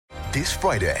This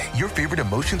Friday, your favorite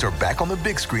emotions are back on the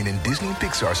big screen in Disney and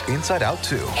Pixar's Inside Out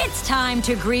 2. It's time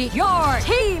to greet your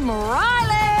Team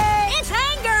Riley. It's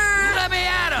anger. Let me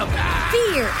at him.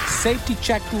 Fear. Safety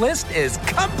checklist is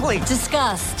complete.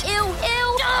 Disgust. Ew.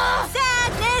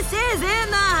 Sadness is in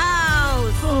the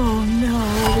house. Oh, no.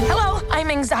 Hello, I'm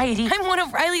anxiety. I'm one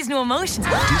of Riley's new emotions.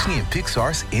 Disney and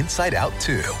Pixar's Inside Out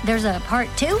 2. There's a part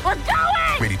 2? We're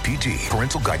going! Rated PG.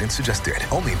 Parental guidance suggested.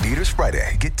 Only in theaters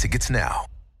Friday. Get tickets now.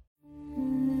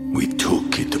 We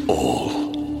took it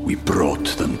all. We brought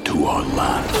them to our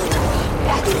land.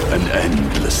 An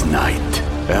endless night,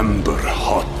 ember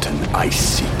hot and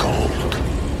icy cold.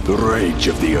 The rage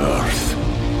of the earth.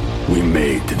 We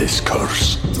made this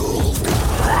curse.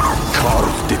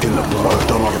 Carved it in the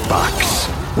blood on our backs.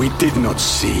 We did not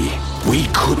see. We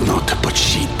could not, but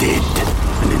she did.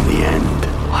 And in the end...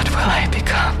 What will I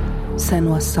become?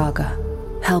 Senua's Saga.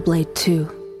 Hellblade 2.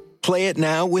 Play it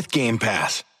now with Game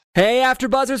Pass. Hey,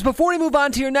 AfterBuzzers, before we move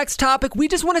on to your next topic, we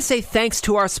just want to say thanks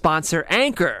to our sponsor,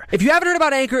 Anchor. If you haven't heard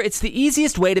about Anchor, it's the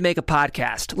easiest way to make a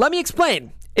podcast. Let me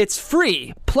explain. It's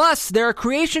free. Plus, there are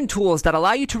creation tools that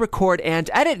allow you to record and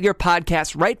edit your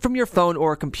podcast right from your phone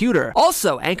or computer.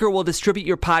 Also, Anchor will distribute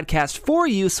your podcast for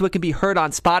you so it can be heard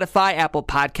on Spotify, Apple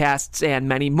Podcasts, and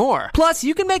many more. Plus,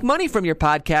 you can make money from your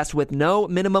podcast with no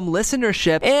minimum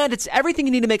listenership, and it's everything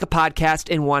you need to make a podcast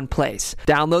in one place.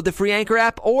 Download the free Anchor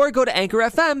app or go to Anchor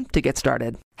FM to get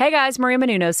started. Hey guys, Maria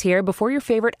Menounos here. Before your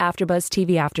favorite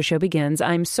AfterBuzzTV after show begins,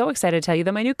 I'm so excited to tell you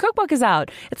that my new cookbook is out.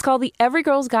 It's called The Every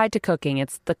Girl's Guide to Cooking.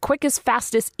 It's the quickest,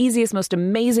 fastest, easiest, most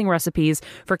amazing recipes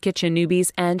for kitchen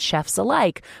newbies and chefs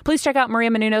alike. Please check out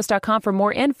mariamenounos.com for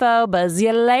more info. Buzz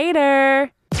you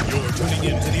later. You're tuning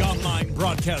in to the online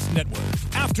broadcast network,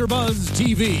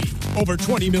 AfterBuzzTV. Over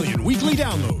 20 million weekly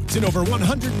downloads in over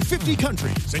 150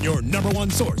 countries, and your number one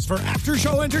source for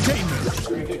after-show entertainment.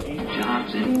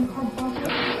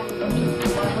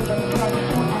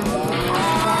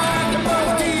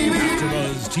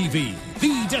 AfterBuzzTV,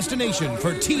 the destination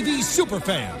for TV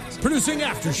superfans, producing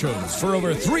aftershows for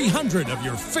over 300 of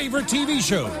your favorite TV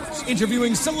shows,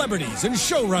 interviewing celebrities and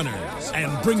showrunners,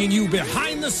 and bringing you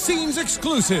behind-the-scenes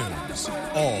exclusives.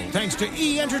 All thanks to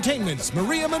E! Entertainment's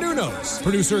Maria Menounos,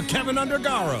 producer Kevin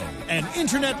Undergaro, and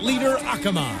internet leader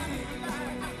Akamai.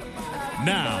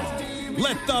 Now,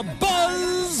 let the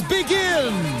buzz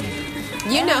begin!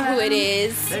 You know who it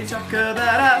is. They talk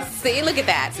about us. See, look at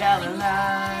that. Telling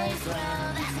lies.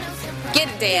 Get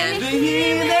it, Dan.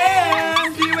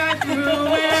 See right through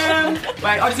them.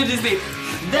 Wait, I just did this bit.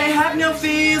 They have no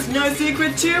fears, no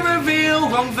secret to reveal.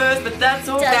 Wrong verse, but that's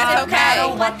all right. That's okay.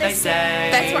 Matter what they say.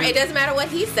 That's right. It doesn't matter what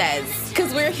he says,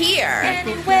 because we're here.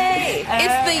 Anyway.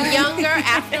 It's the younger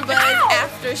AfterBuzz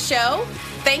After Show.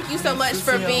 Thank you so much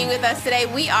for being with us today.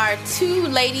 We are two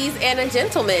ladies and a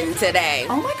gentleman today.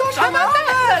 Oh my gosh, How about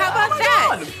that? How about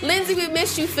that? God. Lindsay, we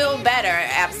miss you. Feel better.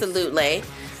 Absolutely.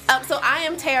 So I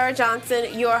am Tara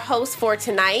Johnson, your host for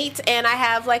tonight, and I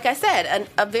have, like I said,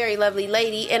 a very lovely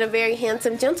lady and a very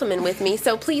handsome gentleman with me,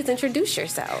 so please introduce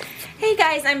yourself. Hey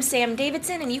guys, I'm Sam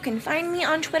Davidson, and you can find me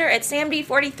on Twitter at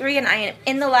SamD43, and I am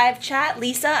in the live chat.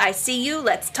 Lisa, I see you.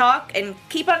 Let's talk, and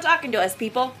keep on talking to us,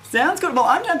 people. Sounds good. Well,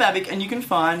 I'm Dan Babic, and you can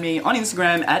find me on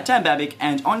Instagram at Dan Babic,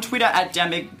 and on Twitter at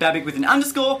Dan Babic with an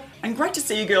underscore. And great to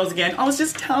see you girls again. I was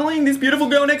just telling this beautiful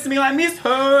girl next to me I miss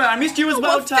her. I missed you as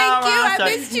well, Tara. Thank you. I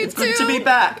missed you it's too. Good to be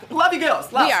back. Love you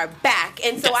girls. Love. We are back.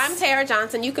 And so I'm Tara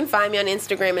Johnson. You can find me on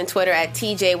Instagram and Twitter at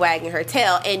TJ Wagging Her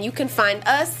Tail. And you can find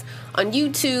us on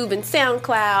YouTube and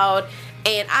SoundCloud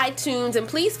and iTunes. And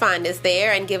please find us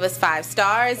there and give us 5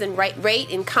 stars and rate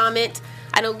and comment.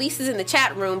 I know Lisa's in the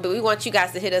chat room, but we want you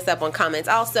guys to hit us up on comments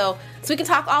also so we can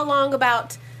talk all along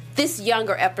about this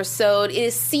younger episode. It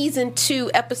is season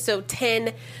 2, episode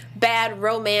 10, Bad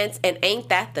Romance, and Ain't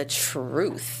That the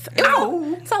Truth?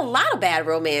 It's a lot of bad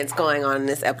romance going on in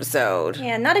this episode.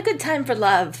 Yeah, not a good time for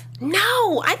love. No, you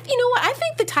know what? I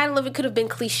think the title of it could have been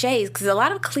cliches, because a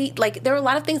lot of there were a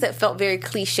lot of things that felt very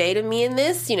cliche to me in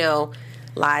this. You know,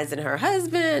 Lies and her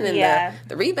husband, and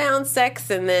the rebound sex,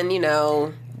 and then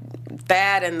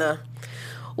that and the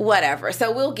whatever.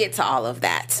 So we'll get to all of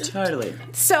that. Totally.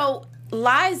 So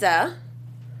Liza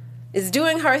is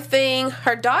doing her thing.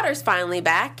 Her daughter's finally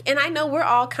back, and I know we're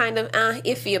all kind of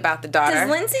iffy about the daughter. Does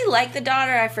Lindsay like the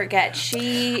daughter? I forget. Is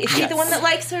she the one that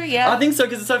likes her? Yeah. I think so,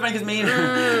 because it's so funny, because me and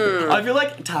I feel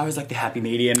like Tara's like the happy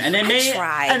medium, and then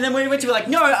and then we went to be like,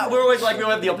 no, we're always like, we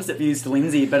all have the opposite views to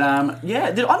Lindsay, but I'm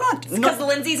not. Because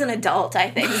Lindsay's an adult, I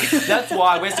think. That's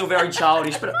why we're still very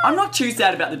childish, but I'm not too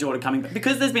sad about the daughter coming, but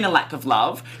because there's been a lack of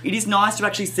love, it is nice to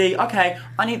actually see, okay,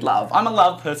 I need love. I'm a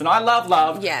love person. I love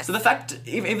love. Yes. So the fact,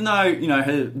 even though though, you know,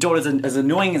 her daughter's as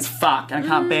annoying as fuck and I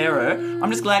can't bear her,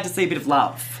 I'm just glad to see a bit of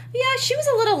love. Yeah, she was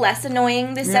a little less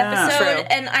annoying this episode. True.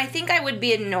 And I think I would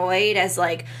be annoyed as,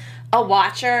 like, a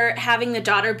watcher having the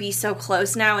daughter be so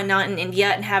close now and not in India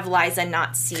and have Liza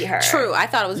not see her. True. I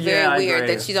thought it was very weird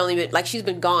agree. that she's only been, like, she's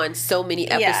been gone so many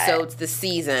episodes this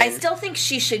season. I still think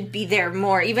she should be there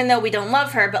more, even though we don't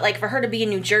love her, but, like, for her to be in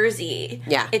New Jersey,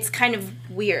 it's kind of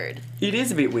weird. It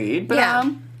is a bit weird, but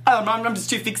I'm just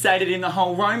too fixated in the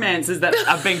whole romances that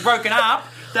have been broken up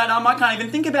that I can't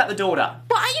even think about the daughter.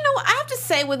 Well, you know, I have to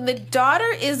say, when the daughter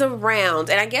is around,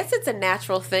 and I guess it's a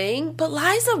natural thing, but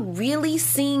Liza really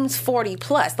seems 40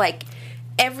 plus. Like,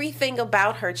 everything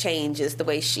about her changes. The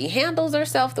way she handles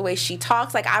herself, the way she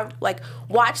talks. Like, I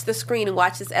watched the screen and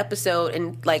watched this episode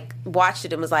and watched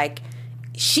it and was like,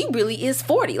 she really is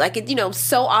 40. Like, you know,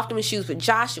 so often when she was with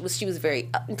Josh, she was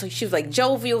like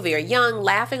jovial, very young,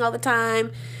 laughing all the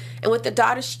time. And with the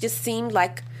daughter, she just seemed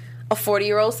like a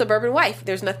 40-year-old suburban wife.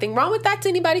 There's nothing wrong with that to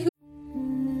anybody who...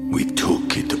 We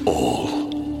took it all.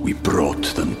 We brought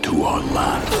them to our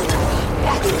land.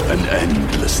 An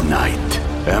endless night,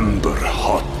 ember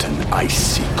hot and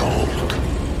icy cold.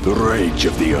 The rage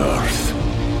of the earth.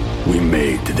 We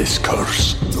made this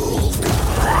curse.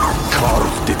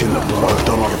 Carved it in the blood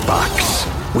on our backs.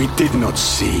 We did not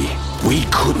see. We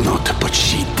could not, but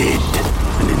she did.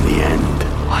 And in the end...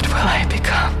 What will I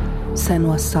become?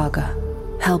 Senua's Saga.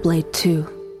 Hellblade 2.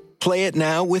 Play it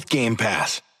now with Game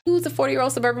Pass. Who's a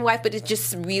 40-year-old suburban wife, but it's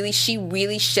just really, she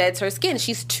really sheds her skin.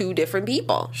 She's two different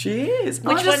people. She is.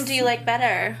 Which one do you like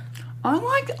better? I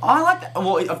like.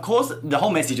 Well, of course, the whole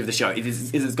message of the show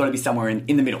is it's got to be somewhere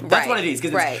in the middle. That's what it is,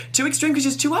 because it's too extreme, because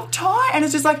she's too uptight, and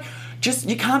it's just like,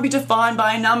 you can't be defined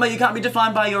by a number, you can't be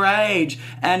defined by your age.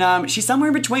 And she's somewhere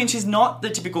in between. She's not the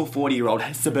typical 40-year-old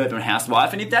suburban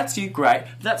housewife, and if that's you, great.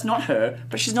 That's not her,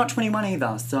 but she's not 21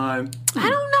 either, so... I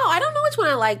don't know. I don't know which one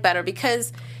I like better,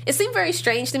 because it seemed very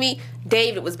strange to me.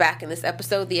 David was back in this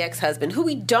episode, the ex-husband, who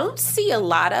we don't see a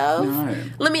lot of. No.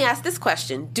 Let me ask this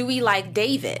question. Do we like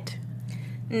David?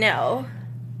 No.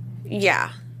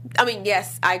 Yeah. I mean,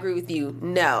 yes, I agree with you.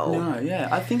 No. No, yeah.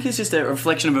 I think it's just a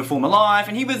reflection of her former life,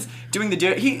 and he was doing the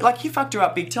dirt. He fucked her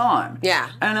up big time. Yeah.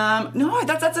 And, no,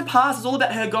 that's a past. It's all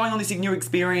about her going on this new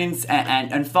experience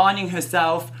and finding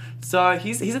herself. So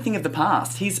he's a thing of the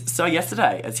past. He's so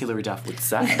yesterday, as Hilary Duff would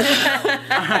say.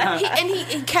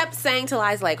 he kept saying to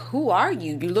Liza, like, who are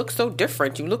you? You look so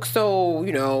different. You look so,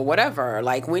 you know, whatever.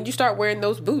 Like, when you start wearing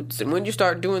those boots, and when you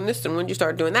start doing this, and when you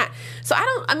start doing that. So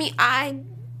I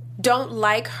don't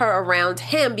like her around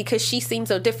him because she seems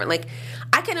so different. Like,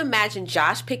 I can imagine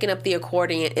Josh picking up the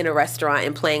accordion in a restaurant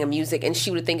and playing a music, and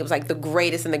she would think it was like the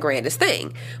greatest and the grandest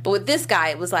thing. But with this guy,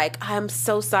 it was like, I'm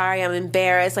so sorry, I'm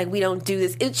embarrassed, like, we don't do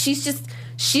this. She's just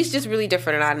really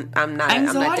different, and I'm not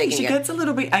digging she gets a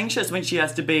little bit anxious when she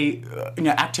has to be,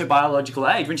 at her biological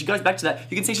age. When she goes back to that,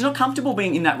 you can see she's not comfortable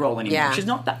being in that role anymore. Yeah. She's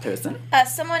not that person.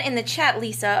 Someone in the chat,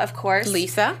 Lisa, of course.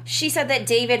 Lisa? She said that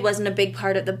David wasn't a big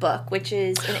part of the book, which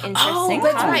is an interesting comment.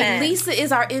 That's right. Lisa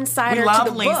is our insider We love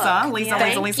to the Lisa. book. Lisa.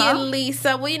 Thank you,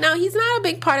 Lisa. Well, he's not a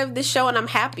big part of the show, and I'm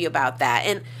happy about that.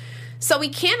 And so we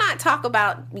can't not talk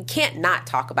about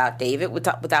David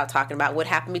without talking about what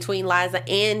happened between Liza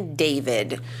and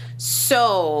David.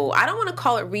 So I don't want to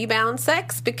call it rebound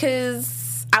sex,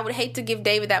 because I would hate to give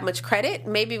David that much credit.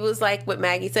 Maybe it was like what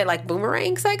Maggie said, like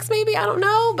boomerang sex, maybe. I don't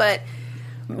know. But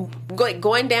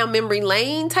going down memory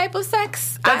lane type of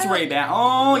sex. That's rebound.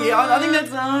 Oh, yeah. I think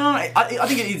that's... I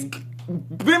think it is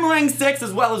boomerang sex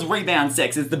as well as rebound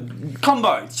sex. It's the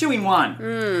combo. It's 2 in 1.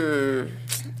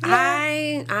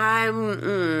 It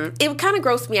kind of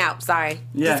grossed me out. Sorry.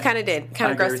 Yeah. Just kind of did.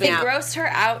 Kind of grossed me out. It grossed her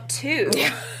out too.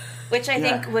 Which I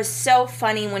think was so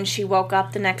funny when she woke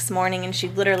up the next morning and she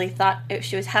literally thought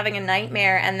she was having a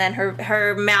nightmare, and then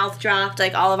her mouth dropped,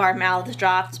 like all of our mouths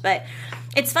dropped. But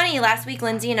it's funny, last week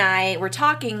Lindsay and I were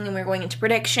talking and we were going into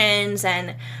predictions,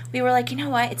 and we were like, you know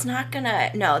what, they're not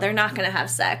gonna have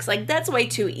sex. Like, that's way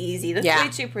too easy. That's way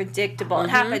too predictable. Mm-hmm. It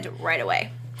happened right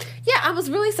away. Yeah, I was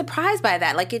really surprised by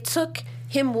that. Like, it took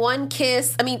him one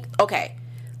kiss. I mean, okay,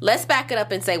 let's back it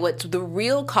up and say what's the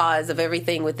real cause of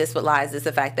everything with Liza is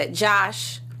the fact that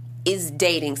Josh is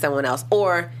dating someone else,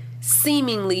 or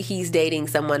seemingly he's dating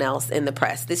someone else in the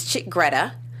press. This chick,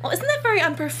 Greta. Well, isn't that very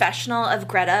unprofessional of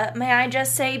Greta, may I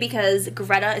just say? Because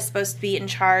Greta is supposed to be in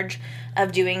charge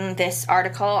of doing this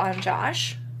article on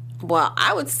Josh. Well,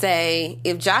 I would say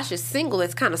if Josh is single,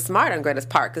 it's kind of smart on Greta's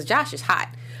part, because Josh is hot.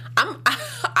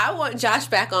 I want Josh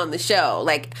back on the show,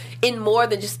 like, in more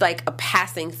than just like a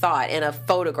passing thought and a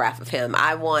photograph of him.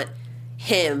 I want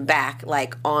him back,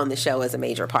 like, on the show as a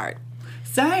major part.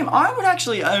 Same. I would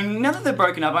actually, now that they're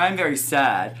broken up, I am very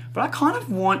sad, but I kind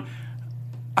of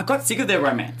I got sick of their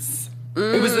romance.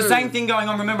 It was the same thing going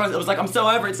on. Remember, it was like, I'm so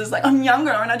over it. It's just like, I'm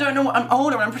younger and I don't know, I'm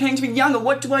older and I'm pretending to be younger.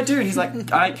 What do I do? And he's like,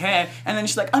 I don't care. And then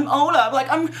she's like, I'm older. Like,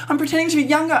 I'm pretending to be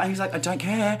younger. And he's like, I don't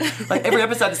care. Like, every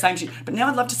episode, the same shit. But now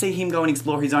I'd love to see him go and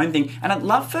explore his own thing. And I'd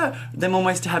love for them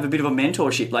almost to have a bit of a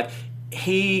mentorship. Like,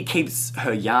 he keeps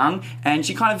her young and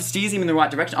she kind of steers him in the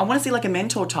right direction. I want to see like a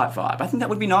mentor type vibe. I think that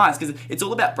would be nice because it's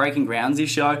all about breaking grounds, this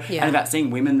show, and about seeing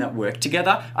women that work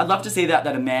together. I'd love to see that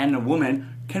a man and a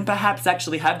woman can perhaps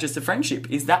actually have just a friendship.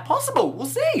 Is that possible? We'll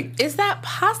see. Is that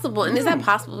possible? And is that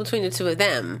possible between the two of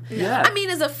them? Yeah. I mean,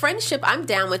 as a friendship, I'm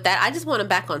down with that. I just want him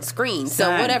back on screen. So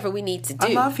whatever we need to do.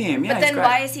 I love him. Yeah, but then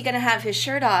why is he going to have his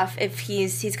shirt off if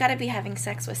he's got to be having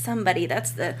sex with somebody?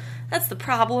 That's the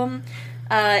problem.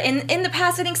 In the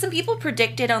past, I think some people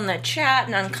predicted on the chat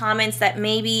and on comments that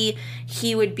maybe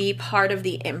he would be part of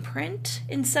the imprint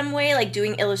in some way, like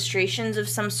doing illustrations of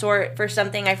some sort for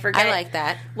something. I forget I like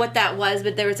that. What that was,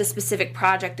 but there was a specific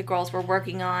project the girls were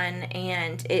working on,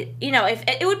 and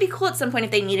it would be cool at some point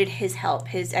if they needed his help,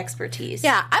 his expertise.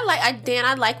 Yeah, Dan,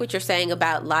 I like what you're saying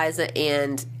about Liza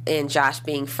and Josh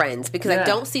being friends because I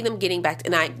don't see them getting back.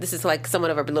 This is like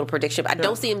somewhat of a little prediction. But I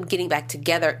don't see them getting back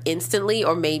together instantly,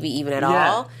 or maybe even at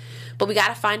all. But we got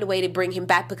to find a way to bring him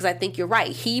back because I think you're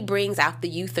right. He brings out the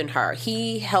youth in her.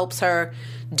 He helps her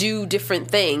do different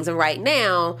things. And right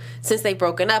now, since they've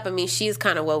broken up, I mean, she's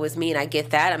kind of woe is me, and I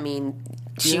get that. I mean,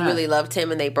 she really loved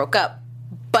him, and they broke up.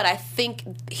 But I think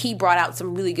he brought out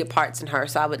some really good parts in her,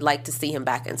 so I would like to see him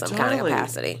back in some kind of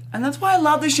capacity. And that's why I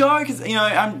love the show, because,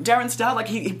 Darren Star, like,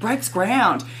 he breaks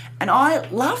ground. And I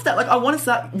love that. Like, I want to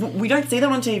start... We don't see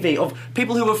that on TV, of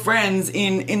people who are friends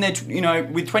in their,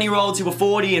 with 20-year-olds who are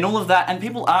 40 and all of that. And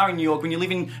people are in New York, when you live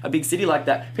in a big city like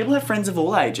that, people have friends of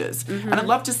all ages. Mm-hmm. And I'd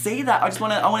love to see that.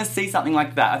 I want to see something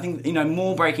like that. I think,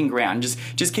 more breaking ground.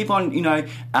 Just keep on,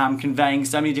 conveying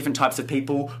so many different types of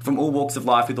people from all walks of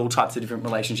life with all types of different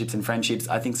relationships and friendships.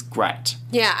 I think it's great.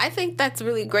 Yeah, I think that's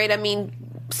really great. I mean,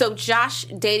 so Josh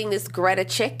dating this Greta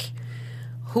chick...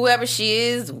 Whoever she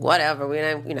is, whatever,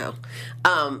 is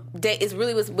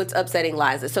really what's upsetting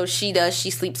Liza. So she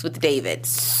sleeps with David.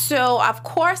 So, of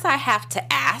course, I have to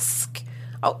ask,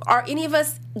 are any of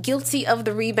us guilty of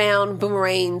the rebound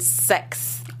boomerang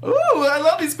sex? Ooh, I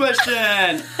love this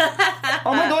question.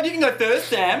 Oh my God, you can go first,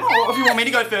 Sam. Or if you want me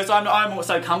to go first, I'm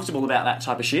also comfortable about that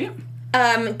type of shit.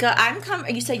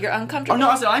 You say you're uncomfortable? Oh, no,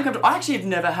 I said I'm comfortable. I actually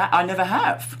never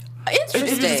have.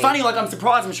 Interesting. It's funny, like, I'm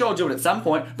surprised. I'm sure I'll do it at some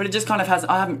point, but it just kind of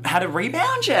I haven't had a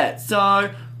rebound yet,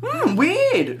 so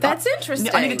weird. That's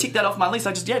interesting. I need to tick that off my list.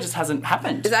 It just hasn't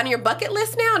happened. Is that on your bucket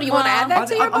list now? Do you want to add that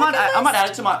to your bucket list? I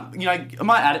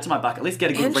might add it to my bucket list, get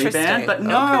a good rebound, but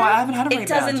no, I haven't had a rebound. It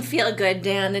doesn't feel good,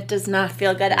 Dan. It does not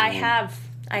feel good.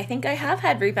 I think I have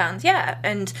had rebounds, yeah,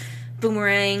 and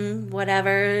boomerang,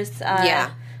 whatevers.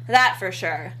 That for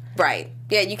sure. Right.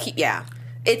 Yeah,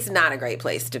 It's not a great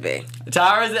place to be.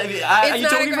 Tara, are you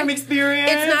talking from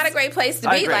experience? It's not a great place to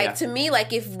be. Like, to me,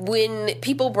 like, when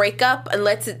people break up,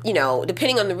 unless,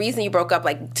 depending on the reason you broke up,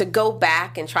 like, to go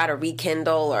back and try to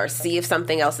rekindle or see if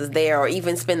something else is there or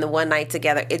even spend the one night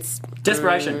together, it's...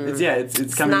 Desperation.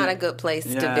 It's coming. Not a good place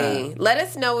to be. Let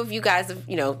us know if you guys,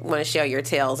 want to share your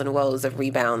tales and woes of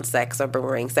rebound sex or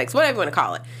boomerang sex, whatever you want to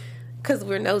call it. Because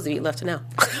we're nosy, we'd love to know.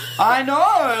 I know,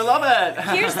 I love it.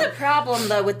 Here's the problem,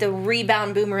 though, with the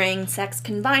rebound boomerang sex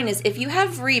combined is if you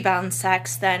have rebound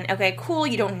sex, then, okay, cool,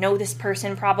 you don't know this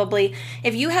person probably.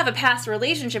 If you have a past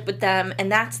relationship with them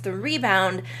and that's the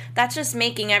rebound, that's just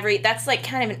making that's like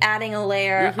kind of adding a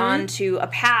layer onto a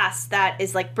past that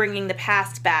is like bringing the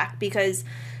past back. Because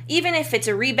even if it's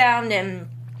a rebound and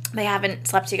they haven't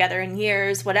slept together in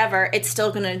years, whatever, it's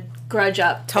still going to grudge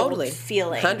up totally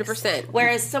feelings. 100%.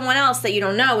 Whereas someone else that you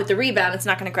don't know with the rebound, it's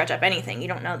not going to grudge up anything. You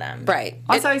don't know them. Right.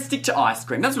 I say stick to ice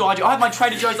cream. That's what I do. I have my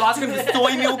Trader Joe's ice cream, the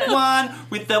soy milk one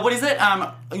with the, what is it?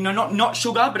 Not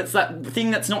sugar, but it's that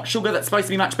thing that's not sugar that's supposed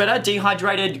to be much better.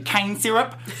 Dehydrated cane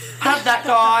syrup. Have that,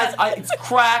 guys. It's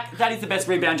crack. That is the best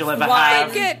rebound you'll ever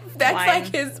have. That's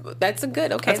like his. That's a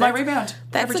good. Okay. That's my rebound.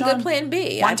 That's a good plan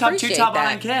B. One tub, two tub.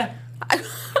 I don't care.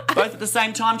 Both at the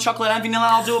same time, chocolate and vanilla,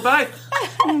 I'll do it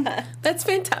both. That's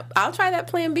fantastic. I'll try that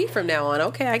plan B from now on.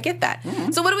 Okay, I get that.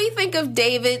 Mm-hmm. So what do we think of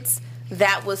David's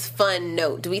 "that was fun"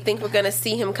 note? Do we think we're going to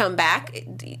see him come back?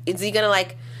 Is he going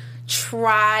to,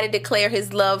 try to declare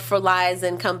his love for Liza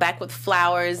and come back with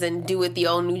flowers and do it the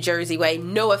old New Jersey way?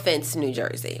 No offense, New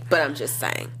Jersey, but I'm just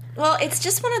saying. Well, it's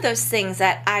just one of those things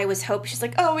that I was hoping. She's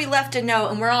like, oh, we left a note,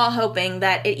 and we're all hoping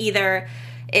that it either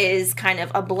is kind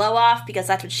of a blow-off because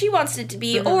that's what she wants it to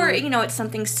be, or, it's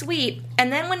something sweet.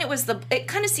 And then when it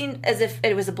kind of seemed as if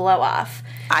it was a blow-off.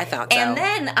 I thought so. And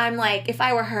then I'm like, if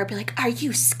I were her, I'd be like, are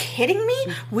you kidding me?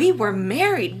 We were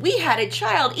married. We had a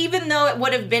child, even though it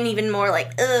would have been even more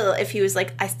like, ugh, if he was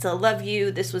like, I still love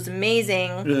you. This was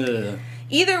amazing. Ugh.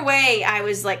 Either way, I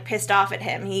was, like, pissed off at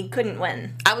him. He couldn't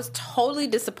win. I was totally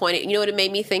disappointed. You know what it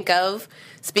made me think of?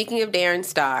 Speaking of Darren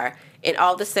Star and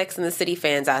all the Sex and the City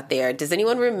fans out there, does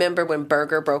anyone remember when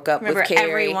Berger broke up with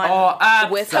Carrie? Everyone. Oh,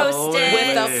 with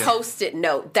a Post-it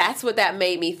note. That's what that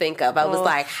made me think of. I was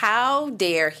like, how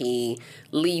dare he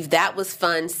leave that was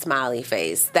fun smiley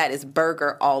face? That is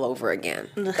Berger all over again.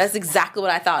 That's exactly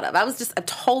what I thought of. I was just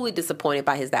totally disappointed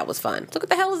by his that was fun. So what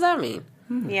the hell does that mean?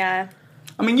 Yeah.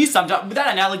 I mean, you summed up with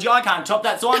that analogy. I can't top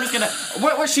that, so I'm just going to...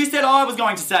 What she said I was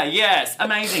going to say. Yes,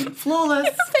 amazing. Flawless.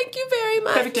 Thank you very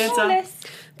much. Perfect answer. Flawless.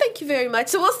 Thank you very much.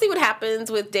 So we'll see what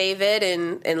happens with David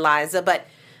and Liza, but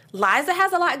Liza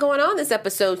has a lot going on this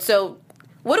episode. So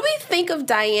what do we think of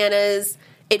Diana's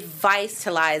advice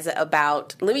to Liza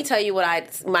about, let me tell you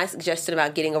what my suggestion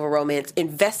about getting over romance,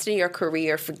 invest in your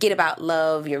career, forget about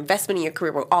love, your investment in your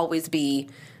career will always be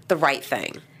the right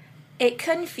thing. It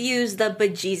confused the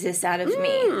bejesus out of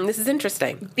me. This is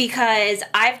interesting. Because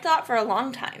I've thought for a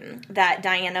long time that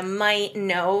Diana might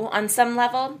know on some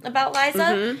level about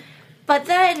Liza. But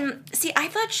then, see, I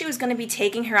thought she was going to be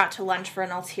taking her out to lunch for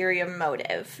an ulterior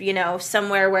motive.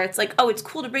 Somewhere where it's like, oh, it's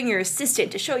cool to bring your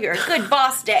assistant to show you're a good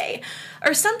boss day.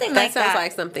 Or something like that. That sounds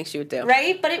like something she would do.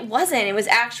 Right? But it wasn't. It was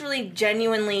actually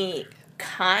genuinely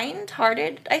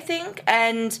kind-hearted, I think.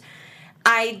 And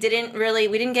we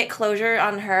didn't get closure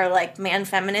on her, like,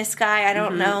 man-feminist guy. I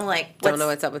don't know, like... Don't know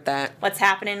what's up with that. What's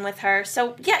happening with her.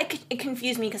 So, yeah, it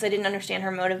confused me because I didn't understand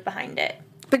her motive behind it.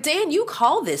 But Dan, you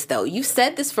called this though. You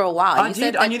said this for a while. I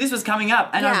did. I knew this was coming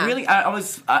up, and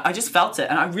I just felt it,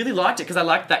 and I really liked it because I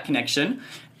liked that connection.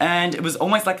 And it was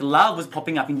almost like love was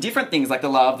popping up in different things, like the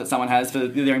love that someone has for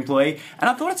their employee. And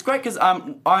I thought it's great because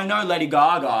I know Lady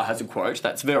Gaga has a quote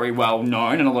that's very well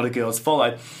known, and a lot of girls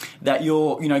follow, that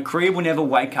your career will never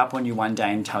wake up on you one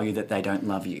day and tell you that they don't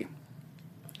love you.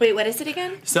 Wait, what is it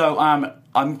again? So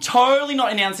I'm totally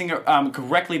not announcing it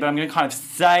correctly, but I'm going to kind of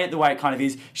say it the way it kind of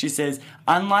is. She says,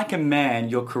 unlike a man,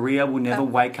 your career will never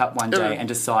wake up one day and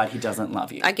decide he doesn't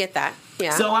love you. I get that,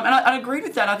 yeah. So, and I agreed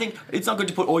with that. I think it's not good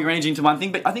to put all your energy into one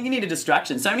thing, but I think you need a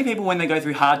distraction. So many people, when they go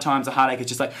through hard times or heartache, it's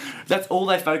just like, that's all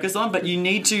they focus on, but you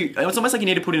need to, it's almost like you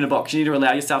need to put in a box. You need to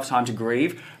allow yourself time to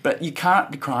grieve, but you can't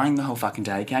be crying the whole fucking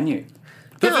day, can you?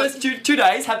 The first two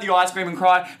days, have the ice cream and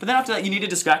cry, but then after that, you need a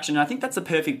distraction, and I think that's the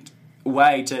perfect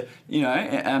way to,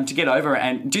 to get over it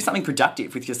and do something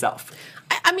productive with yourself.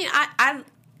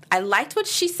 I liked what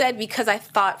she said because I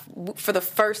thought for the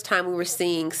first time we were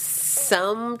seeing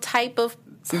some type of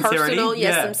personal,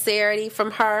 sincerity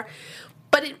from her.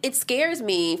 But it scares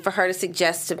me for her to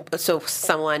suggest to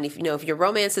someone, if your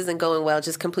romance isn't going well,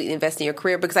 just completely invest in your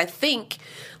career. Because I think,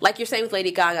 like you're saying with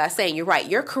Lady Gaga, saying you're right,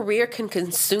 your career can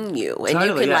consume you, and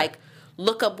you can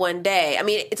look up one day. I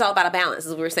mean, it's all about a balance,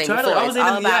 as we were saying before. I was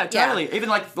totally. Even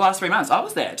like the last 3 months, I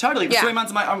was there. Totally. For 3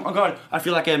 months, I'm like, oh God, I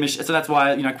feel like so that's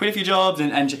why I quit a few jobs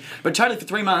but totally for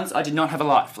 3 months, I did not have a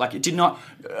life. Like it did not.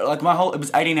 Like it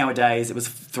was 18-hour days. It was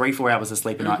 3-4 hours of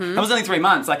sleep a night. That was only 3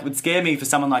 months. Like it would scare me for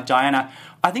someone like Diana.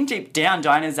 I think deep down,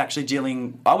 Diana's actually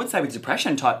dealing, I would say, with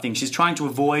depression type thing. She's trying to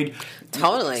avoid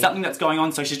something that's going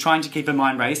on, so she's trying to keep her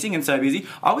mind racing and so busy.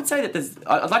 I would say that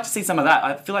I'd like to see some of that.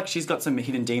 I feel like she's got some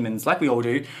hidden demons, like we all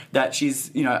do, that she's,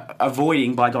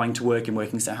 avoiding by going to work and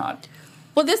working so hard.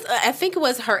 Well, I think it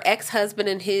was her ex-husband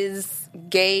and his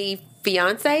gay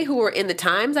fiance who were in the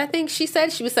Times. I think she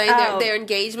said she was saying their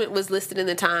engagement was listed in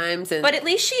the Times, but at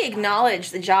least she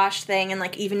acknowledged the Josh thing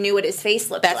and even knew what his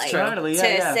face looked like. That's true. Totally, to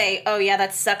say, oh yeah,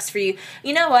 that sucks for you.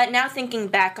 You know what? Now thinking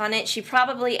back on it, she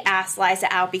probably asked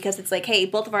Liza out because it's like, hey,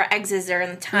 both of our exes are in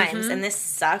the Times, and this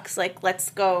sucks. Like,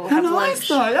 let's go have lunch. That's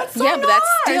so nice. But that's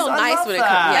still nice when it comes.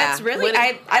 Yeah, that's really.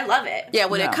 I love it. Yeah,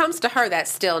 when it comes to her,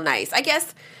 that's still nice. I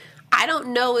guess. I don't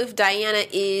know if Diana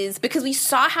is, because we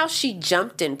saw how she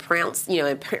jumped and pranced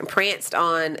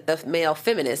on the male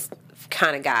feminist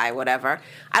kind of guy, whatever.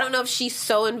 I don't know if she's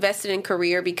so invested in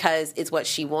career because it's what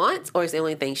she wants or it's the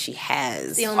only thing she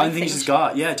has. The only thing she's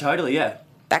got. Yeah, totally, yeah.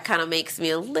 That kind of makes me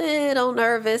a little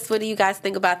nervous. What do you guys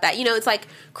think about that? It's like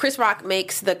Chris Rock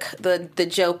makes the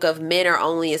joke of men are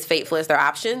only as faithful as their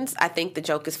options. I think the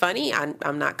joke is funny.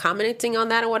 I'm not commenting on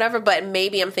that or whatever, but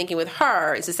maybe I'm thinking with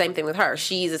her, it's the same thing with her.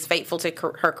 She's as faithful to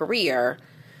her career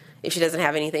if she doesn't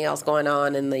have anything else going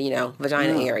on in the,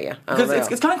 vagina area. Because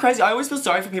it's kind of crazy. I always feel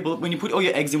sorry for people when you put all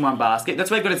your eggs in one basket. That's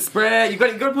why you've got to spread. You've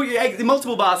got to put your eggs in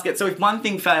multiple baskets. So if one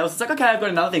thing fails, it's like, okay, I've got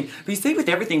another thing. But you see with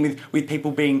everything, with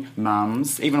people being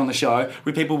mums, even on the show,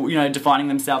 with people, defining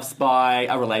themselves by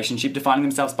a relationship, defining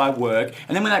themselves by work,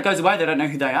 and then when that goes away, they don't know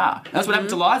who they are. And that's what happened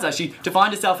to Liza. She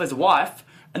defined herself as a wife,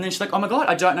 and then she's like, oh my God,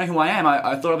 I don't know who I am.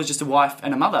 I thought I was just a wife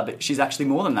and a mother, but she's actually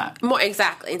more than that. More,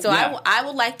 exactly. And so I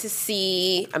would like to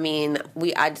see,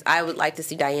 I would like to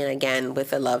see Diana again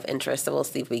with a love interest, so we'll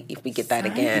see if we get that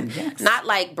again. Yes. Not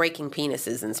like breaking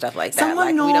penises and stuff like that.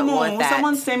 Someone normal, we don't want that.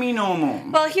 someone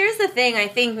semi-normal. Well, here's the thing. I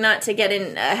think, not to get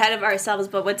in ahead of ourselves,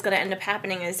 but what's going to end up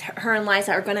happening is her and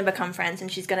Liza are going to become friends,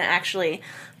 and she's going to actually,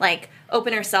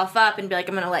 open herself up and be like,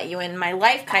 I'm going to let you in my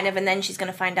life, kind of, and then she's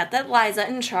going to find out that Liza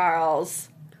and Charles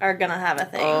are gonna have a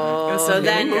thing. So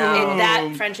then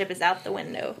that friendship is out the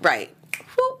window. Right.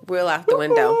 Real out the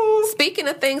window. Speaking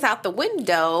of things out the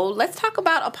window, let's talk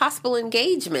about a possible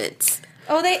engagement.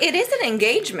 Oh, it is an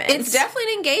engagement. It's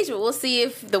definitely an engagement. We'll see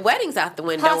if the wedding's out the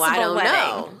window. Possible I don't wedding.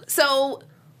 know. So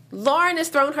Lauren has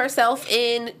thrown herself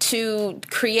into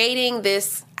creating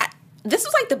this. This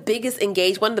was one of the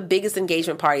biggest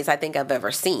engagement parties I think I've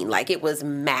ever seen. It was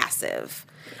massive.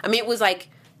 It was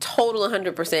total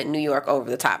 100% New York over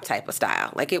the top type of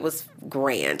style. It was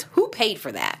grand. Who paid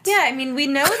for that? Yeah, we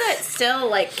know that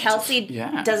still, Kelsey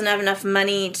doesn't have enough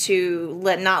money to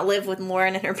not live with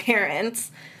Lauren and her parents.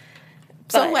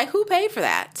 So, who paid for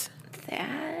that?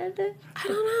 Thad? I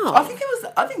don't know. I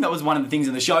think that was one of the things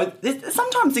in the show. There's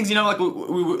sometimes things,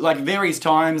 we various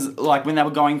times, when they were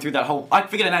going through that whole, I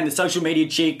forget her name, the social media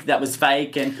chick that was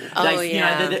fake, and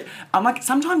I'm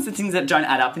sometimes the things that don't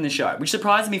add up in the show, which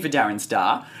surprised me for Darren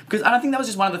Star, because I don't think that was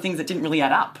just one of the things that didn't really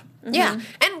add up. Mm-hmm. Yeah,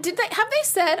 and have they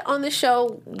said on the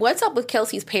show what's up with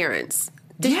Kelsey's parents?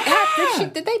 Did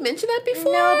they mention that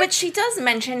before? No, but she does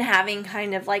mention having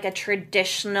kind of a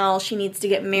traditional, she needs to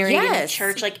get married in the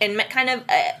church, and kind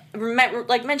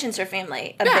of, mentions her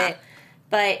family a bit,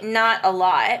 but not a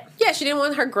lot. Yeah, she didn't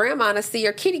want her grandma to see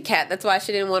her kitty cat. That's why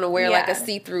she didn't want to wear, a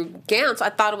see-through gown. So I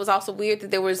thought it was also weird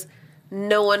that there was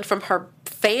no one from her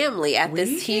family at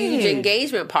this huge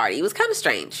engagement party. It was kind of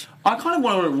strange. I kind of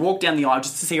want to walk down the aisle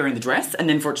just to see her in the dress, and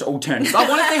then for it to all turn. So I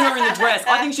want to see her in the dress.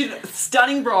 I think she's a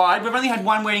stunning bride. We've only had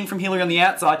one wedding from Hillary on the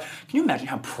outside. Can you imagine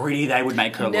how pretty they would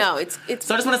make her look? No, it's.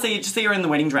 So I just want to see her in the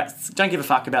wedding dress. Don't give a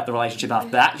fuck about the relationship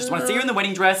after that. Just want to see her in the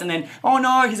wedding dress, and then, oh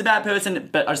no, he's a bad person,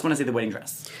 but I just want to see the wedding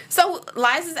dress. So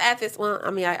Liza's at this. Well,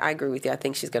 I agree with you. I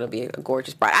think she's going to be a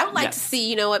gorgeous bride. I would like to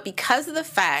see, because of the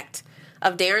fact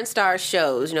of Darren Star's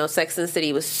shows, Sex and the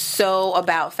City was so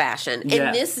about fashion.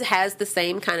 And this has the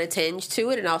same kind of tinge to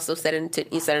it, and also set in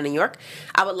New York.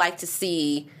 I would like to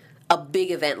see a big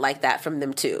event like that from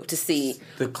them too, to see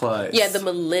the clothes. Yeah, the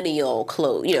millennial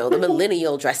clothes, the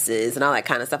millennial dresses and all that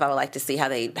kind of stuff. I would like to see how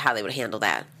they would handle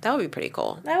that. That would be pretty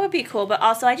cool. That would be cool, but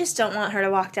also I just don't want her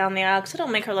to walk down the aisle because it'll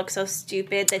make her look so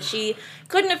stupid that she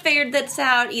couldn't have figured this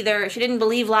out. Either she didn't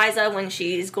believe Liza when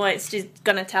she's going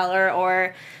to tell her,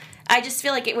 or I just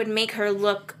feel like it would make her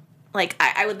look like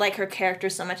I would like her character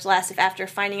so much less if after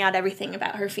finding out everything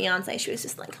about her fiancé, she was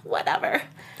just like, whatever.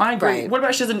 I agree. Right. What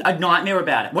about she has a nightmare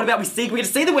about it? What about we get to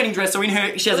see the wedding dress, or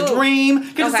she has a dream,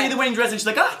 get to see the wedding dress, and she's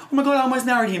like, oh my God, I almost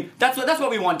married him. That's what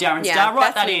we want, Darren Star.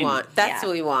 Write that in. That's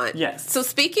what we want. Yes. So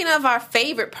speaking of our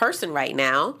favorite person right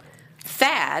now,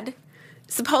 Thad,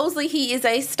 supposedly he is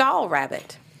a stall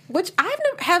rabbit. Which I've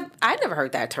never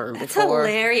heard that term before. That's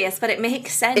hilarious, but it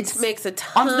makes sense. It makes a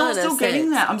ton of sense. I'm still getting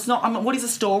that. What is a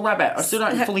stall rabbit? I still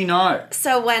don't fully know.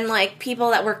 So when people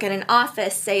that work in an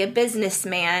office say a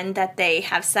businessman that they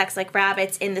have sex like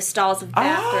rabbits in the stalls of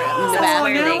bathrooms. Now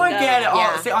I get it.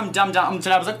 Yeah. Oh, see, I'm dumb.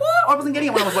 Today I was like, what? I wasn't getting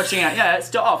it when I was watching it. Yeah,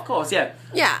 of course, yeah.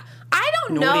 Yeah. I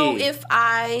don't know if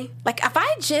I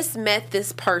just met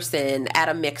this person at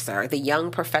a mixer, the Young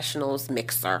Professionals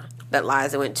mixer that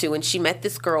Liza went to, and she met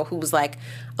this girl who was like,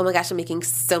 oh my gosh, I'm making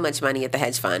so much money at the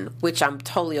hedge fund, which I'm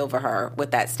totally over her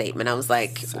with that statement. I was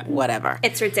like, whatever.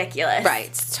 It's ridiculous. Right.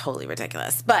 It's totally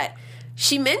ridiculous. But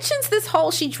she mentions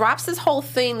she drops this whole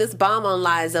thing, this bomb on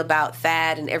Liza about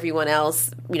Thad and everyone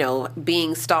else,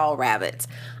 being stall rabbits.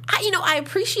 I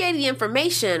appreciate the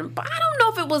information, but I don't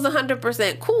know if it was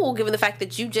 100% cool given the fact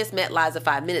that you just met Liza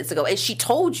 5 minutes ago and she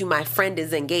told you my friend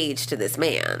is engaged to this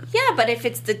man. Yeah, but if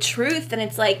it's the truth, then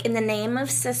it's in the name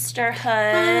of sisterhood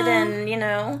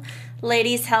and,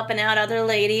 ladies helping out other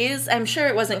ladies. I'm sure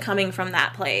it wasn't coming from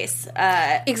that place.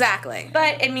 Exactly.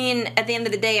 But, at the end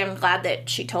of the day, I'm glad that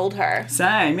she told her.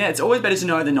 Same, yeah. It's always better to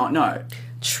know than not know.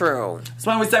 True. That's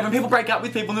why I always say when people break up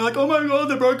with people and they're like, oh my God,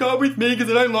 they broke up with me because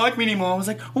they don't like me anymore. I was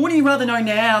like, well, wouldn't you rather know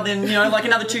now than, like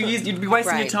another 2 years? You'd be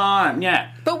wasting your time. Yeah.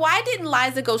 But why didn't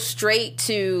Liza go straight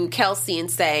to Kelsey and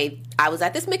say, I was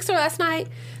at this mixer last night.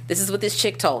 This is what this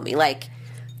chick told me. Like,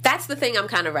 that's the thing I'm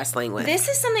kind of wrestling with. This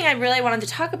is something I really wanted to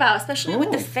talk about, especially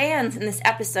with the fans in this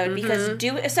episode, because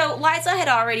so Liza had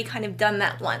already kind of done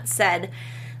that once, said,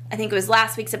 I think it was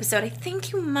last week's episode, I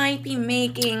think you might be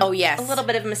making a little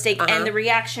bit of a mistake, and the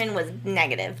reaction was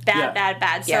negative.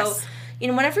 Bad. So,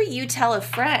 whenever you tell a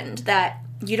friend that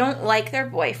you don't like their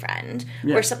boyfriend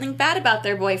or something bad about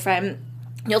their boyfriend,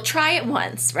 you'll try it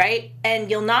once, right?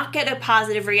 And you'll not get a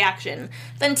positive reaction.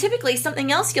 Then typically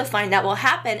something else you'll find out will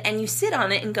happen, and you sit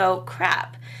on it and go,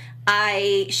 crap.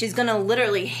 She's gonna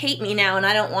literally hate me now, and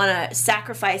I don't want to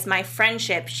sacrifice my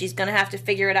friendship. She's gonna have to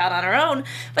figure it out on her own.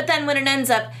 But then when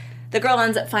the girl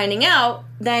ends up finding out,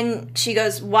 then she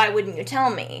goes, why wouldn't you tell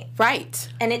me? Right.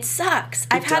 And it sucks.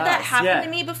 I've had that happen to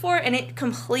me before, and it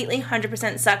completely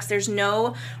 100% sucks. There's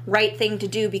no right thing to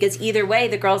do, because either way,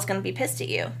 the girl's gonna be pissed at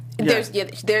you.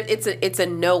 It's a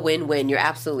no win-win. You're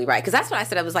absolutely right. Because that's what I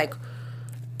said. I was like,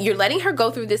 you're letting her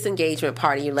go through this engagement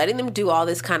party. You're letting them do all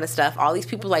this kind of stuff. All these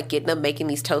people like getting up, making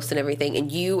these toasts and everything,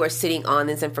 and you are sitting on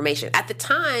this information. At the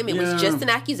time, it was just an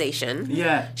accusation.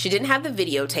 Yeah. She didn't have the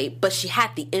videotape, but she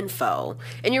had the info.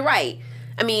 And you're right.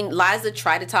 I mean, Liza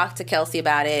tried to talk to Kelsey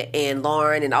about it, and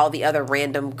Lauren and all the other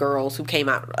random girls who came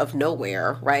out of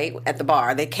nowhere, right, at the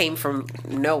bar. They came from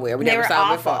nowhere. They were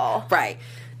saw them awful. before. Right.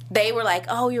 They were like,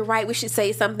 oh, you're right, we should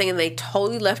say something. And they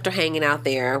totally left her hanging out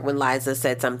there when Liza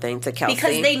said something to Kelsey.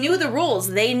 Because they knew the rules.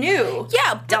 They knew.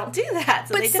 Yeah. Don't do that.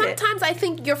 So but sometimes I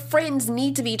think your friends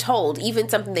need to be told even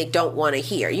something they don't want to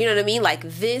hear. You know what I mean? Like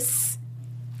this,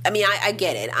 I mean, I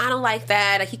get it. I don't like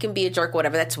that. He can be a jerk,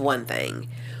 whatever. That's one thing.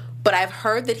 But I've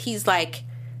heard that he's like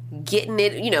getting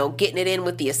it in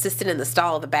with the assistant in the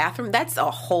stall of the bathroom. That's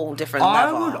a whole different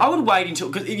level. I would wait until,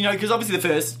 because obviously the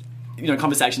first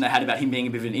conversation they had about him being a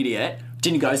bit of an idiot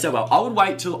didn't go so well. I would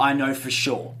wait till I know for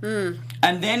sure.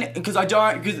 And then, because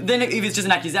then if it's just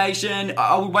an accusation,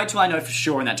 I would wait till I know for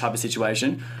sure in that type of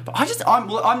situation. But I'm just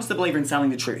a believer in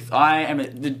telling the truth. I am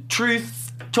the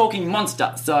truth talking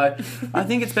monster. So I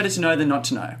think it's better to know than not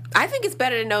to know. I think it's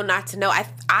better to know not to know.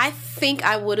 I think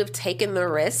I would have taken the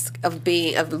risk of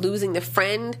losing the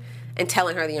friend and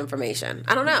telling her the information.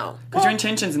 I don't know. Because your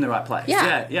intention's in the right place.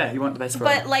 Yeah, you want the best for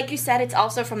her. But like you said, it's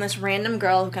also from this random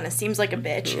girl who kind of seems like a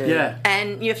bitch. Yeah.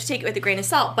 And you have to take it with a grain of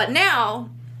salt. But now,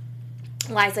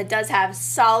 Liza does have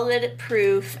solid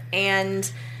proof,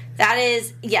 and that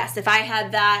is, yes, if I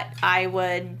had that, I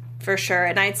would for sure.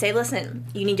 And I'd say, listen,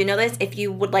 you need to know this. If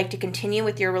you would like to continue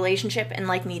with your relationship and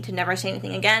like me to never say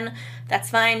anything again, that's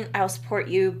fine. I'll support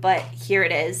you, but here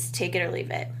it is. Take it or leave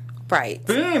it. Right.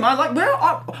 Boom. I feel like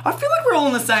we're all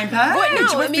on the same page.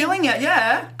 We're feeling it,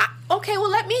 yeah. Okay, well,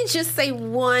 let me just say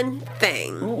one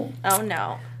thing. Ooh. Oh,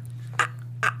 no.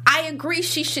 I agree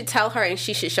she should tell her and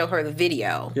she should show her the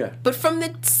video. Yeah. But from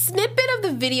the snippet of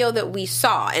the video that we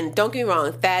saw, and don't get me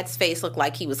wrong, Thad's face looked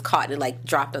like he was caught and like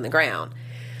dropped on the ground.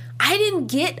 I didn't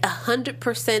get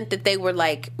 100% that they were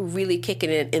like really kicking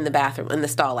it in the bathroom, in the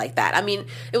stall like that. I mean,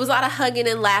 it was a lot of hugging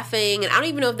and laughing, and I don't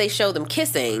even know if they showed them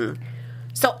kissing.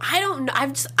 So I don't know.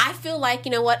 I feel like,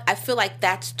 you know what? I feel like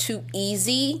that's too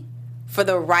easy for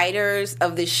the writers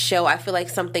of this show. I feel like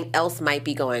something else might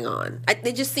be going on.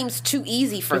 It just seems too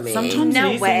easy for me. Sometimes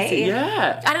no way.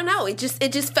 Yeah. I don't know. It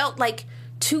just felt like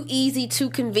too easy, too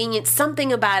convenient.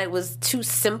 Something about it was too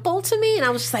simple to me, and I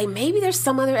was just like, maybe there's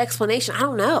some other explanation. I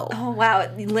don't know. Oh, wow.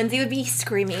 Lindsay would be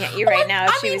screaming at you right now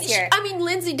if she was here.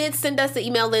 Lindsay did send us the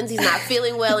email. Lindsay's not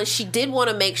feeling well, and she did want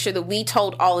to make sure that we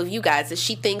told all of you guys that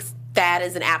she thinks Thad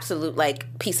is an absolute,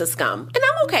 like, piece of scum. And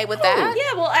I'm okay with that.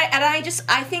 Yeah, well,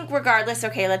 I think regardless,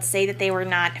 okay, let's say that they were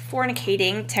not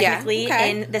fornicating, technically,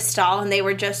 in the stall, and they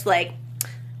were just, like,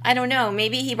 I don't know,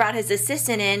 maybe he brought his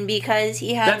assistant in because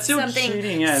he had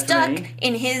something stuck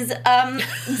in his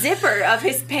zipper of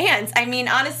his pants. I mean,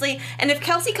 honestly, and if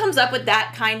Kelsey comes up with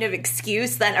that kind of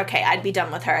excuse, then, okay, I'd be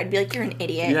done with her. I'd be like, you're an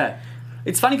idiot. Yeah.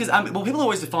 It's funny because people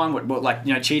always define what like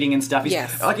cheating and stuff is.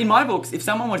 Yes. Like in my books, if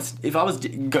I was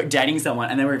dating someone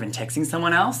and they were even texting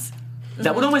someone else,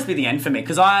 that would almost be the end for me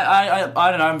because I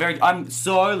don't know, I'm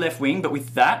so left wing, but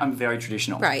with that I'm very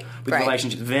traditional. Right. With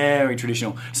relationships, very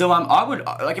traditional. So I would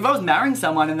like if I was marrying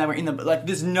someone and they were in the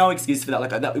there's no excuse for that.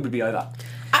 Like that it would be over.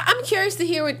 I'm curious to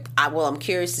hear I'm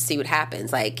curious to see what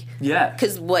happens. Like, yeah,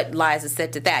 because what Liza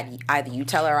said to that, either you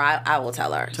tell her or I will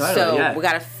tell her. Totally, so we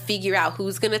got to figure out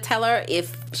who's going to tell her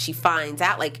if she finds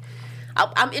out. Like,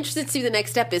 I'm interested to see what the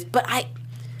next step is. But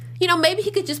maybe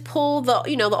he could just pull the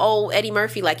old Eddie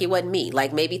Murphy, like, it wasn't me.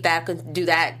 Like, maybe Thad could do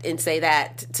that and say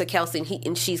that to Kelsey,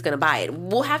 and she's going to buy it.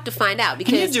 We'll have to find out.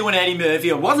 Because can you do an Eddie Murphy?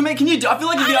 It wasn't me. Can you? I feel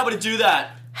like you'd be able to do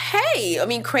that. Hey, I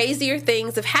mean, crazier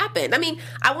things have happened. I mean,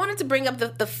 I wanted to bring up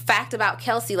the fact about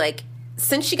Kelsey, like,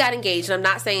 since she got engaged, and I'm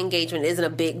not saying engagement isn't a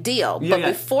big deal, but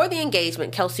before the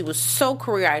engagement, Kelsey was so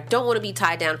career, I don't want to be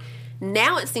tied down.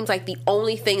 Now it seems like the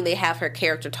only thing they have her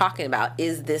character talking about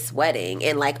is this wedding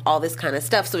and, like, all this kind of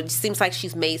stuff. So it seems like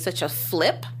she's made such a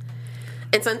flip.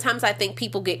 And sometimes I think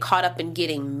people get caught up in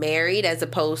getting married as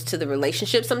opposed to the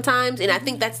relationship sometimes. And I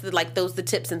think that's the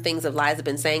tips and things that Liza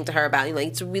been saying to her about,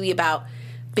 it's really about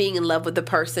being in love with the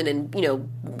person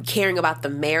and, caring about the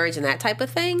marriage and that type of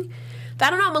thing. I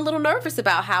don't know. I'm a little nervous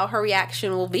about how her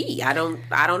reaction will be. I don't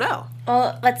know.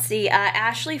 Well, let's see.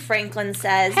 Ashley Franklin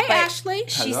says, "Hey, Ashley."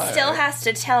 She still has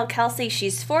to tell Kelsey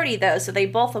she's 40, though, so they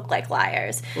both look like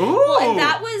liars. Ooh. Well, and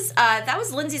that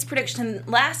was Lindsay's prediction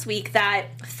last week that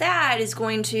Thad is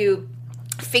going to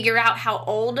figure out how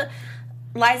old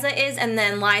Liza is, and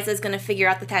then Liza's going to figure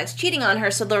out that Thad's cheating on her,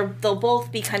 so they'll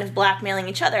both be kind of blackmailing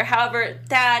each other. However,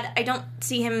 Thad, I don't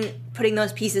see him putting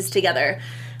those pieces together.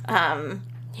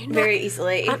 Very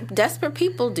easily. Desperate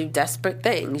people do desperate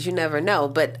things. You never know.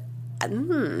 But I'm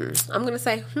going to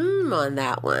say on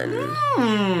that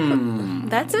one.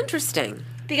 That's interesting.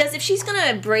 Because if she's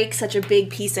going to break such a big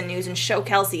piece of news and show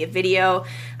Kelsey a video,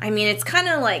 I mean, it's kind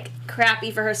of, like,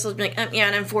 crappy for her still to be like,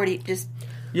 and I'm 40, just...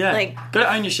 Yeah, like,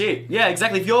 gotta own your shit. Yeah,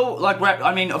 exactly. If you're like,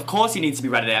 I mean, of course he needs to be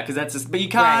ratted out because that's just. But you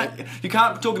can't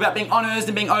talk about being honest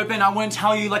and being open. I want to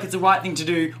tell you like it's the right thing to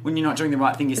do when you're not doing the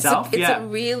right thing yourself. It's a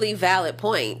really valid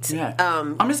point. Yeah.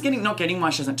 I'm just not getting why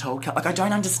she hasn't told. Like I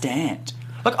don't understand.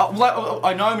 Like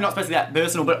I know we're not supposed to be that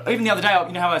personal, but even the other day,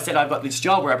 you know how I said I've got this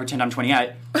job where I pretend I'm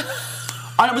 28.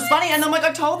 And it was funny, and I'm like,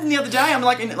 I told them the other day, I'm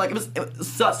like, it was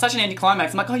such an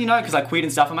anticlimax. I'm like, because I quit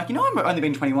and stuff. I'm like, I've only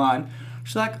been 21.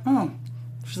 She's like,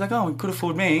 it could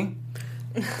afford me.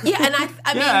 Yeah, and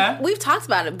I mean, we've talked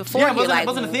about it before. Yeah, it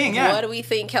wasn't a thing, yeah. What do we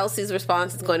think Kelsey's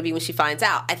response is going to be when she finds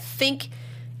out? I think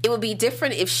it would be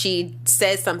different if she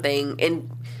says something, and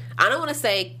I don't want to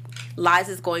say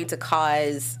Liza's going to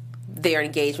cause their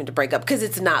engagement to break up, because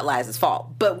it's not Liza's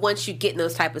fault. But once you get in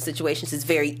those type of situations, it's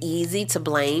very easy to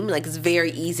blame. Like, it's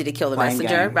very easy to kill the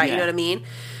messenger, right? Yeah. You know what I mean?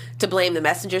 To blame the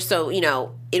messenger. So,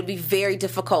 it'd be very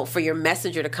difficult for your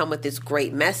messenger to come with this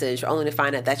great message only to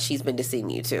find out that she's been deceiving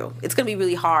you too. It's going to be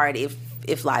really hard if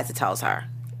Liza tells her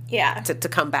to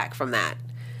come back from that.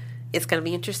 It's going to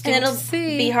be interesting and it'll to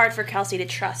see. Be hard for Kelsey to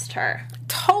trust her.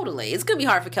 Totally. It's going to be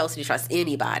hard for Kelsey to trust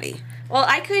anybody. Well,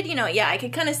 I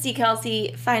could kind of see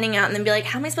Kelsey finding out and then be like,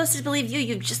 how am I supposed to believe you?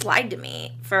 You've just lied to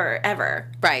me forever.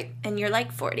 Right. And you're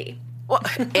like 40. Well,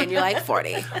 and you're like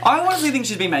 40. I honestly think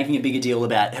she's been making a bigger deal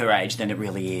about her age than it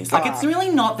really is. Like, it's really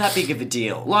not that big of a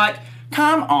deal. Like,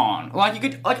 come on. Like, you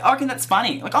could, like, I reckon that's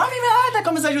funny. Like, I've even had that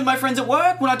conversation with my friends at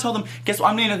work when I told them, guess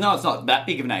what, no, it's not that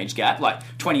big of an age gap,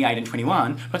 like 28 and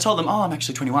 21. But I told them, I'm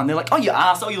actually 21. They're like, oh, you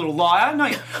ass, you little liar. No,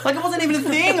 like, it wasn't even a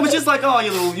thing. It was just like,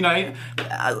 you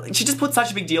little, she just put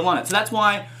such a big deal on it. So that's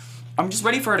why I'm just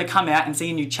ready for her to come out and see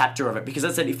a new chapter of it, because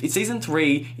as I said, if season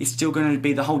 3 is still going to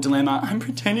be the whole dilemma, I'm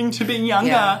pretending to be younger.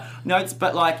 Yeah. No,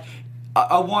 but like,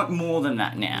 I want more than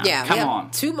that now. Yeah, come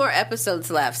on. 2 more episodes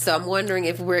left, so I'm wondering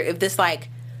if this like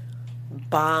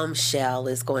bombshell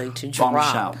is going to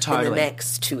drop in the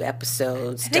next 2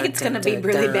 episodes. I think it's going to be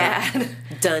really bad.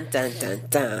 Dun dun dun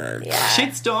dun. Yeah.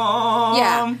 Shitstorm.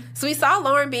 Yeah. So we saw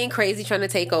Lauren being crazy, trying to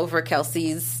take over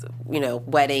Kelsey's,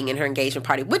 wedding and her engagement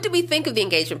party. What did we think of the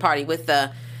engagement party with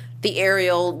the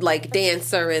aerial like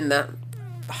dancer and the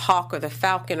hawk or the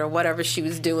falcon or whatever she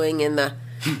was doing and the?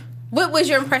 What was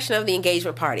your impression of the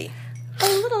engagement party? A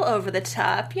little over the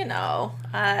top,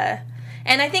 And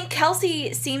I think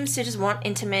Kelsey seems to just want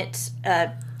intimate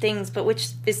things, but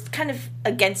which is kind of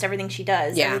against everything she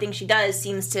does. Yeah. Everything she does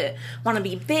seems to want to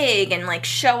be big and like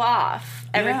show off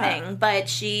everything. Yeah. But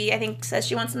she, I think, says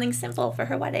she wants something simple for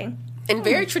her wedding. And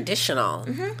very traditional.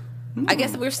 Mm-hmm. I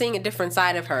guess we're seeing a different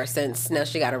side of her since now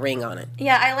she got a ring on it.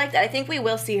 Yeah, I like that. I think we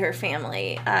will see her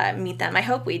family meet them. I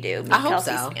hope we do. Meet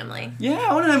Kelsey's family. Yeah,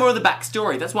 I want to know more of the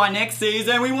backstory. That's why next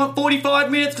season we want 45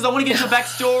 minutes, because I want to get to the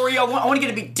backstory. I want to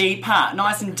get a bit deeper,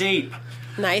 nice and deep.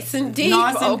 Nice and deep.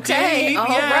 Nice and deep. All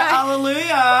yeah, right.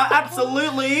 Hallelujah.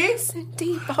 Absolutely. Nice and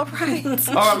deep. All right.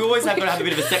 All right, we always have got to have a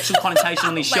bit of a sexual connotation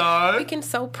on this show. We can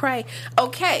so pray.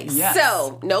 Okay, yes.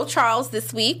 So no Charles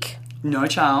this week. No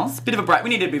Charles. Bit of a break. We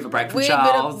needed a bit of a break from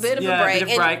Charles. Bit of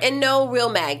a break. And no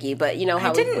real Maggie, but you know how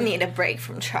I didn't need a break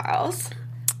from Charles.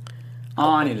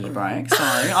 Oh, I needed a break.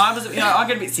 Sorry. I was, I'm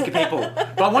getting a bit sick of people.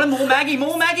 But I wanted more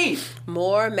Maggie.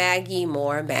 More Maggie,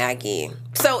 more Maggie.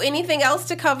 So, anything else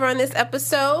to cover on this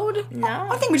episode? No.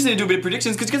 I think we just need to do a bit of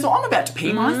predictions because guess what? I'm about to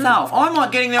pee myself. I'm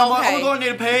like getting there. I'm like, oh my God, I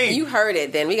need to pee. You heard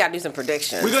it then. We got to do some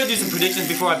predictions. We got to do some predictions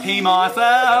before I pee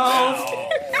myself.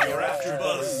 Your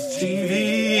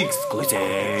AfterBuzzTV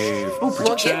exclusive. Oh,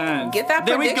 predictions. Well, get that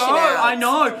there we prediction go. out. I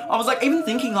know. I was like even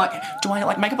thinking like, do I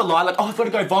like make up a lie? Like, oh, I've got to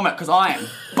go vomit because I am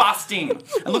busting. And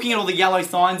looking at all the yellow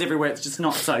signs everywhere, it's just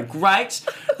not so great.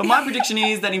 But my prediction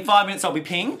is that in 5 minutes I'll be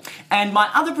peeing. And my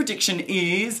other prediction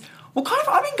is, well, kind of,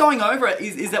 I've been going over it,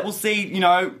 is that we'll see, you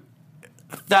know,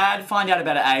 Thad find out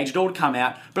about her age, it all to come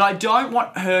out, but I don't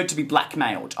want her to be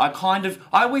blackmailed. I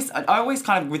always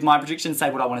kind of, with my predictions, say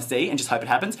what I want to see and just hope it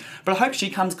happens, but I hope she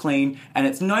comes clean and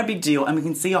it's no big deal and we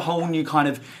can see a whole new kind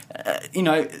of,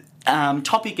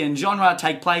 topic and genre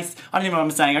take place. I don't even know what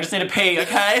I'm saying, I just need to pee,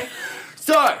 okay?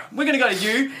 So, we're going to go to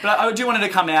you, but I do want her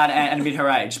to come out and admit her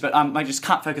age, but I just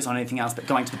can't focus on anything else but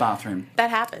going to the bathroom. That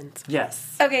happens.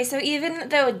 Yes. Okay, so even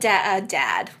though Thad,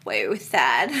 that would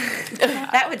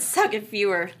suck if you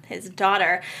were his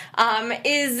daughter,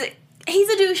 he's a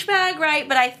douchebag, right?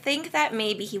 But I think that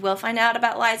maybe he will find out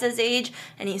about Liza's age,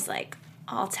 and he's like,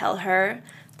 I'll tell her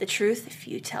the truth if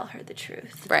you tell her the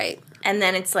truth. Right. And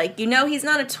then it's like, he's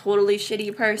not a totally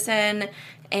shitty person,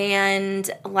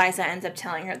 and Liza ends up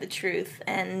telling her the truth,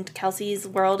 and Kelsey's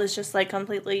world is just like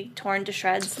completely torn to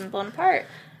shreds and blown apart.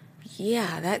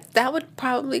 Yeah, that would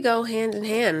probably go hand in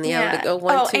hand. Yeah, would go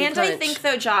 1-2 and punch. I think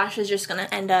though Josh is just gonna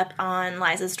end up on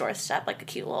Liza's doorstep like a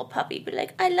cute little puppy, be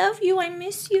like, "I love you, I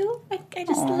miss you, I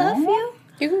just love you."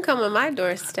 You can come on my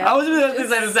doorstep. I was going to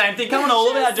say the same thing. Come on all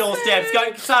of our doorsteps.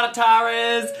 Go start at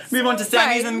Tara's, move on to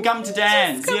Sammy's, and come to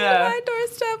Dan's. Just come on my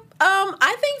doorstep.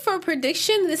 I think for a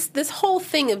prediction, this whole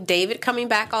thing of David coming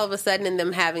back all of a sudden and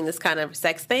them having this kind of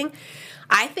sex thing,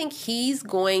 I think he's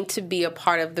going to be a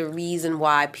part of the reason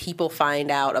why people find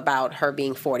out about her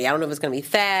being 40. I don't know if it's going to be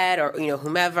Thad or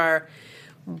whomever,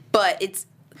 but it's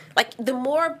like the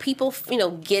more people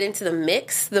get into the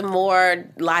mix, the more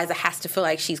Liza has to feel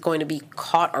like she's going to be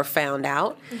caught or found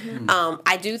out. Mm-hmm.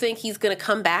 I do think he's going to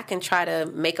come back and try to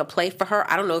make a play for her.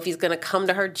 I don't know if he's going to come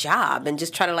to her job and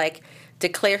just try to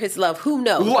declare his love. Who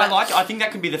knows? Ooh, I think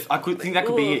that could be I could think that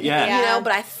could be it. Yeah.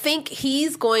 But I think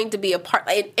he's going to be a part,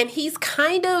 and he's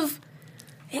kind of.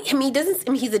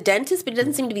 He's a dentist, but he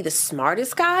doesn't seem to be the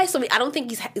smartest guy. So I don't think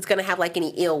he's going to have any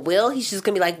ill will. He's just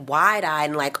going to be wide-eyed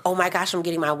and oh my gosh, I'm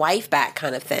getting my wife back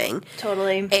kind of thing.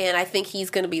 Totally. And I think he's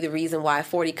going to be the reason why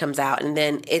 40 comes out, and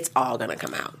then it's all going to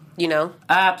come out.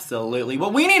 Absolutely.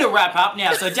 Well, we need to wrap up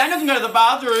now, so Daniel can go to the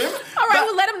bathroom. All right,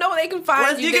 well, let him know where they can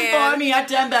find you, You can find me at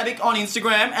Dan Babic on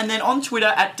Instagram, and then on Twitter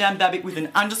at Dan Babic with an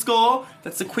 _.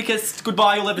 That's the quickest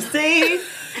goodbye you'll ever see,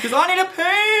 because I need to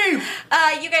pee.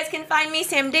 You guys can find me,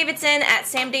 Sam Davidson, at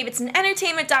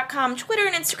samdavidsonentertainment.com, Twitter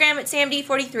and Instagram at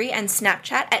samd43, and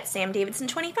Snapchat at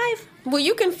samdavidson25. Well,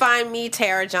 you can find me,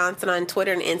 Tara Johnson, on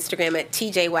Twitter and Instagram at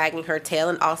TJ Wagging Her Tail,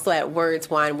 and also at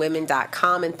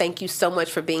wordswinewomen.com. And thank you so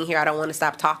much for being here. I don't want to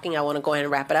stop talking. I want to go ahead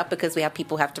and wrap it up because we have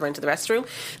people who have to run to the restroom.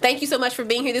 Thank you so much for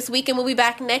being here this week, and we'll be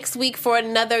back next week for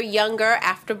another younger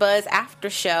AfterBuzz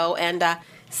After Show. And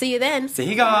see you then. See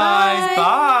you guys.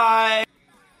 Bye.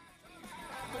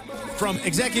 From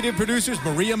executive producers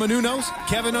Maria Menounos,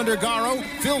 Kevin Undergaro,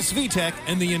 Phil Svitek,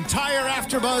 and the entire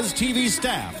AfterBuzz TV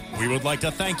staff, we would like to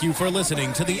thank you for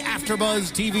listening to the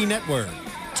AfterBuzz TV network.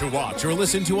 To watch or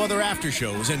listen to other after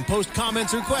shows and post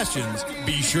comments or questions,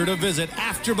 be sure to visit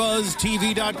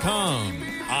AfterBuzzTV.com.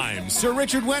 I'm Sir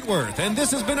Richard Wentworth, and this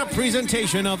has been a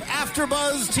presentation of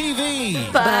AfterBuzz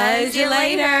TV. Buzz you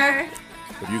later.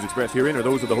 The views expressed herein are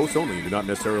those of the hosts only and do not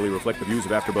necessarily reflect the views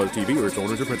of AfterBuzz TV or its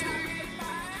owners or principals.